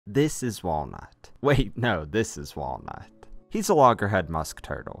This is Walnut. Wait, no, this is Walnut. He's a Loggerhead Musk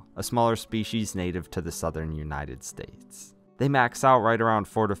Turtle, a smaller species native to the southern United States. They max out right around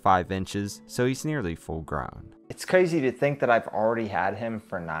 4 to 5 inches, so he's nearly full grown. It's crazy to think that I've already had him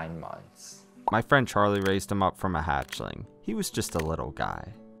for 9 months. My friend Charlie raised him up from a hatchling. He was just a little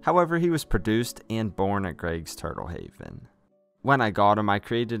guy. However, he was produced and born at Greg's Turtle Haven. When I got him, I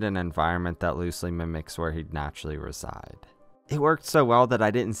created an environment that loosely mimics where he'd naturally reside. It worked so well that I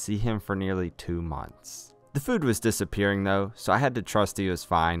didn't see him for nearly 2 months. The food was disappearing though, so I had to trust he was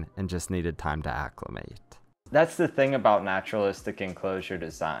fine and just needed time to acclimate. That's the thing about naturalistic enclosure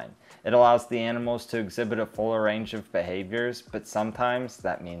design. It allows the animals to exhibit a fuller range of behaviors, but sometimes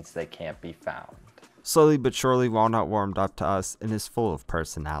that means they can't be found. Slowly but surely, Walnut warmed up to us and is full of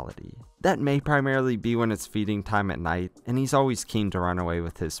personality. That may primarily be when it's feeding time at night, and he's always keen to run away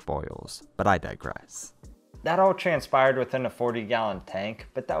with his spoils, but I digress. That all transpired within a 40-gallon tank,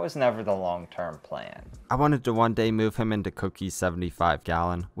 but that was never the long-term plan. I wanted to one day move him into Cookie's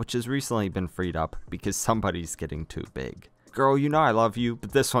 75-gallon, which has recently been freed up because somebody's getting too big. Girl, you know I love you,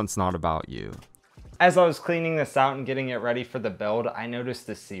 but this one's not about you. As I was cleaning this out and getting it ready for the build, I noticed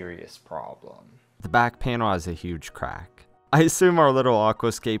a serious problem. The back panel has a huge crack. I assume our little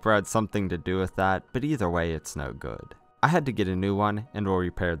aquascaper had something to do with that, but either way it's no good. I had to get a new one and will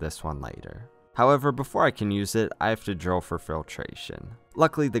repair this one later. However, before I can use it, I have to drill for filtration.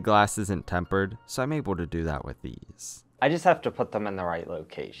 Luckily the glass isn't tempered, so I'm able to do that with ease. I just have to put them in the right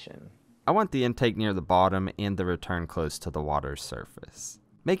location. I want the intake near the bottom and the return close to the water's surface.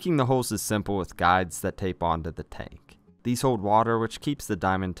 Making the holes is simple with guides that tape onto the tank. These hold water, which keeps the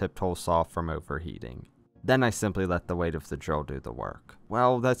diamond-tipped hole soft from overheating. Then I simply let the weight of the drill do the work.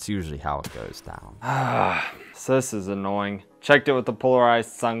 Well, that's usually how it goes down. So this is annoying. Checked it with the polarized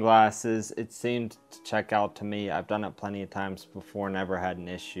sunglasses. It seemed to check out to me. I've done it plenty of times before, never had an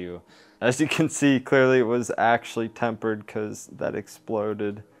issue. As you can see, clearly it was actually tempered because that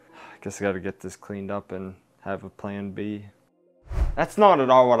exploded. I guess I gotta get this cleaned up and have a plan B. That's not at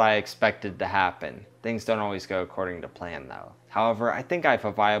all what I expected to happen. Things don't always go according to plan though. However, I think I have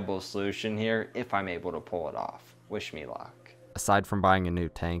a viable solution here if I'm able to pull it off. Wish me luck. Aside from buying a new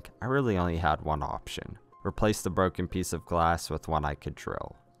tank, I really only had one option. Replace the broken piece of glass with one I could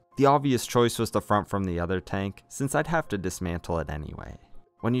drill. The obvious choice was the front from the other tank, since I'd have to dismantle it anyway.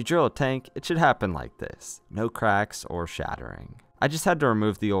 When you drill a tank, it should happen like this. No cracks or shattering. I just had to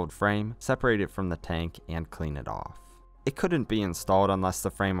remove the old frame, separate it from the tank, and clean it off. It couldn't be installed unless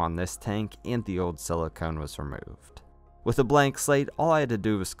the frame on this tank and the old silicone was removed. With a blank slate, all I had to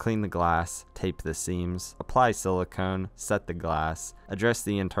do was clean the glass, tape the seams, apply silicone, set the glass, address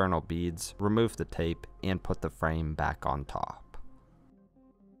the internal beads, remove the tape, and put the frame back on top.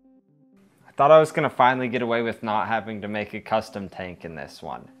 I thought I was going to finally get away with not having to make a custom tank in this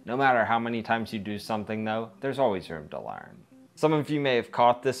one. No matter how many times you do something though, there's always room to learn. Some of you may have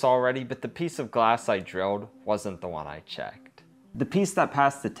caught this already, but the piece of glass I drilled wasn't the one I checked. The piece that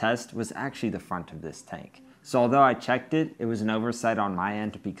passed the test was actually the front of this tank. So although I checked it, it was an oversight on my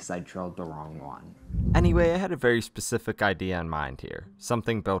end because I drilled the wrong one. Anyway, I had a very specific idea in mind here,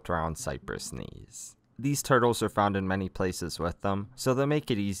 something built around cypress knees. These turtles are found in many places with them, so they make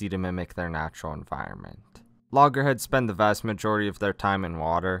it easy to mimic their natural environment. Loggerheads spend the vast majority of their time in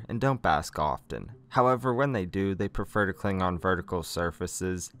water and don't bask often. However, when they do, they prefer to cling on vertical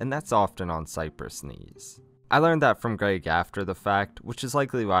surfaces, and that's often on cypress knees. I learned that from Greg after the fact, which is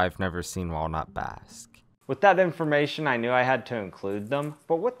likely why I've never seen Walnut bask. With that information, I knew I had to include them,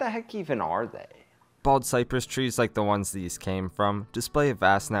 but what the heck even are they? Bald cypress trees like the ones these came from display a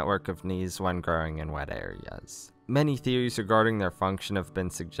vast network of knees when growing in wet areas. Many theories regarding their function have been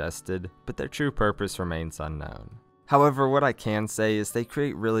suggested, but their true purpose remains unknown. However, what I can say is they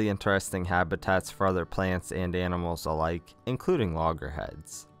create really interesting habitats for other plants and animals alike, including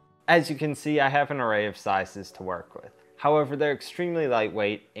loggerheads. As you can see, I have an array of sizes to work with. However, they're extremely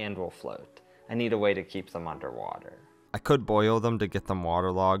lightweight and will float. I need a way to keep them underwater. I could boil them to get them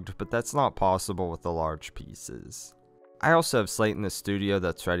waterlogged, but that's not possible with the large pieces. I also have slate in the studio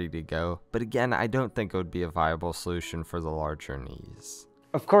that's ready to go, but again, I don't think it would be a viable solution for the larger knees.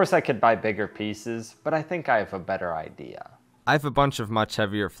 Of course I could buy bigger pieces, but I think I have a better idea. I have a bunch of much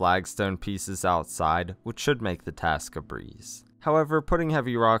heavier flagstone pieces outside, which should make the task a breeze. However, putting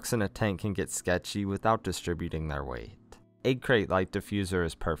heavy rocks in a tank can get sketchy without distributing their weight. Egg crate light diffuser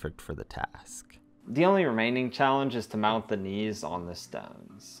is perfect for the task. The only remaining challenge is to mount the knees on the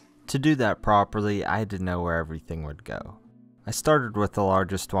stones. To do that properly, I had to know where everything would go. I started with the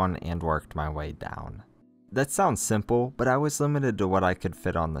largest one and worked my way down. That sounds simple, but I was limited to what I could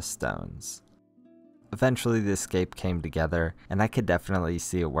fit on the stones. Eventually the escape came together, and I could definitely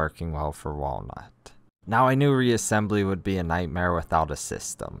see it working well for Walnut. Now I knew reassembly would be a nightmare without a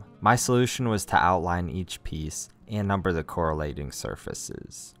system. My solution was to outline each piece and number the correlating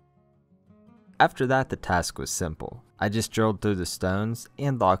surfaces. After that, the task was simple. I just drilled through the stones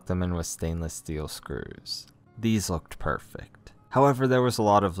and locked them in with stainless steel screws. These looked perfect. However, there was a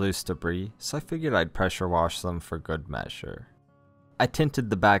lot of loose debris, so I figured I'd pressure wash them for good measure. I tinted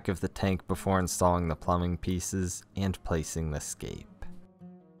the back of the tank before installing the plumbing pieces and placing the scape.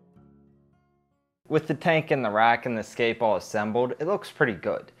 With the tank and the rack and the scape all assembled, it looks pretty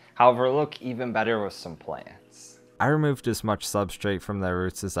good. However, it looked even better with some plants. I removed as much substrate from their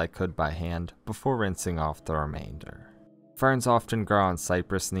roots as I could by hand before rinsing off the remainder. Ferns often grow on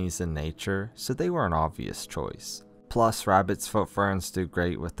cypress knees in nature, so they were an obvious choice. Plus, rabbit's foot ferns do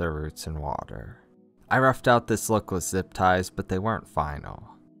great with their roots in water. I roughed out this look with zip ties, but they weren't final.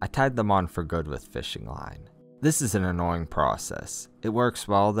 I tied them on for good with fishing line. This is an annoying process. It works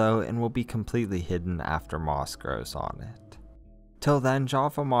well though, and will be completely hidden after moss grows on it. Till then,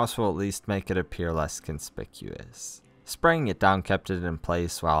 Java moss will at least make it appear less conspicuous. Spraying it down kept it in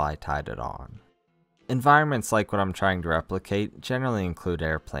place while I tied it on. Environments like what I'm trying to replicate generally include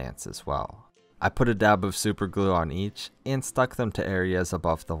air plants as well. I put a dab of super glue on each and stuck them to areas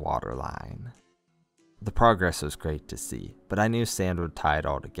above the water line. The progress was great to see, but I knew sand would tie it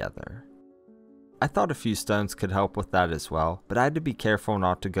all together. I thought a few stones could help with that as well, but I had to be careful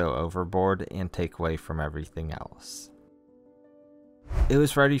not to go overboard and take away from everything else. It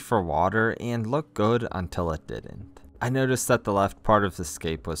was ready for water and looked good until it didn't. I noticed that the left part of the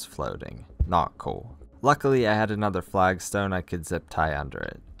scape was floating. Not cool. Luckily I had another flagstone I could zip tie under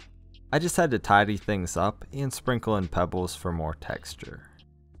it. I just had to tidy things up and sprinkle in pebbles for more texture.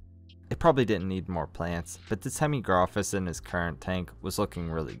 It probably didn't need more plants, but this hemigraphis in his current tank was looking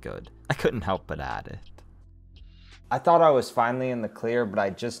really good. I couldn't help but add it. I thought I was finally in the clear, but I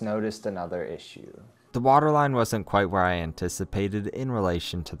just noticed another issue. The waterline wasn't quite where I anticipated in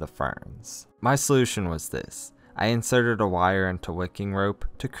relation to the ferns. My solution was this. I inserted a wire into wicking rope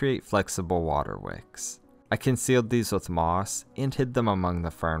to create flexible water wicks. I concealed these with moss and hid them among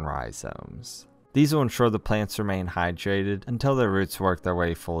the fern rhizomes. These will ensure the plants remain hydrated until their roots work their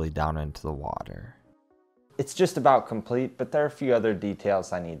way fully down into the water. It's just about complete, but there are a few other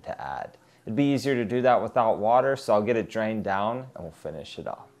details I need to add. It'd be easier to do that without water, so I'll get it drained down and we'll finish it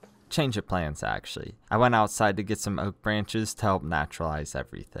up. Change of plans actually. I went outside to get some oak branches to help naturalize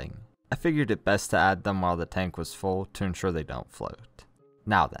everything. I figured it best to add them while the tank was full to ensure they don't float.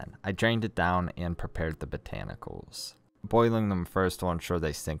 Now then, I drained it down and prepared the botanicals. Boiling them first will ensure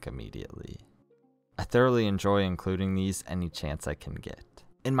they sink immediately. I thoroughly enjoy including these any chance I can get.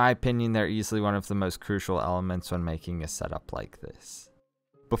 In my opinion, they're easily one of the most crucial elements when making a setup like this.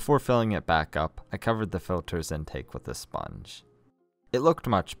 Before filling it back up, I covered the filter's intake with a sponge. It looked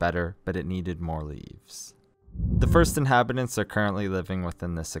much better, but it needed more leaves. The first inhabitants are currently living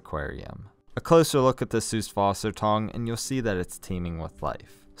within this aquarium. A closer look at the Süßwassertong and you'll see that it's teeming with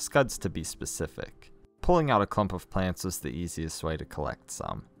life, scuds to be specific. Pulling out a clump of plants was the easiest way to collect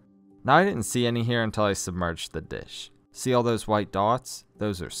some. Now I didn't see any here until I submerged the dish. See all those white dots?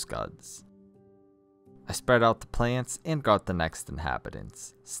 Those are scuds. I spread out the plants and got the next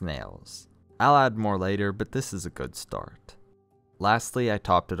inhabitants, snails. I'll add more later, but this is a good start. Lastly, I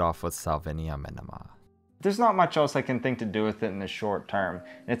topped it off with Salvinia minima. There's not much else I can think to do with it in the short term,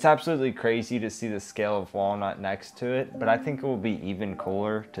 and it's absolutely crazy to see the scale of Walnut next to it, but I think it will be even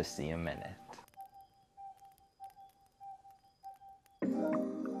cooler to see him in it.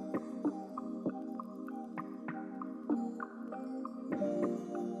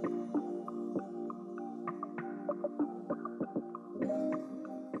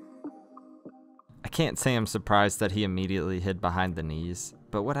 I can't say I'm surprised that he immediately hid behind the knees,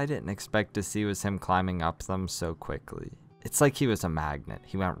 but what I didn't expect to see was him climbing up them so quickly. It's like he was a magnet,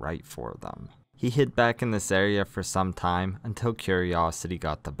 he went right for them. He hid back in this area for some time until curiosity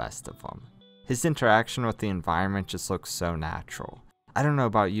got the best of him. His interaction with the environment just looks so natural. I don't know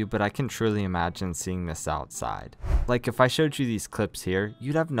about you, but I can truly imagine seeing this outside. Like if I showed you these clips here,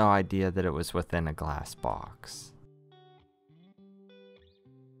 you'd have no idea that it was within a glass box.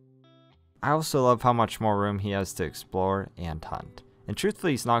 I also love how much more room he has to explore and hunt. And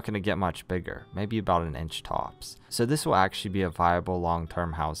truthfully, he's not going to get much bigger, maybe about an inch tops. So this will actually be a viable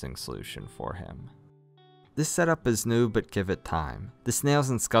long-term housing solution for him. This setup is new, but give it time. The snails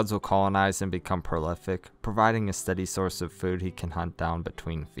and scuds will colonize and become prolific, providing a steady source of food he can hunt down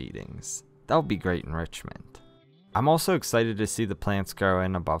between feedings. That will be great enrichment. I'm also excited to see the plants grow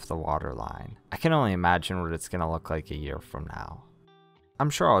in above the water line. I can only imagine what it's going to look like a year from now. I'm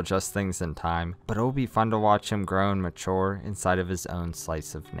sure I'll adjust things in time, but it'll be fun to watch him grow and mature inside of his own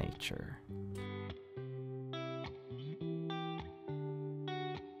slice of nature.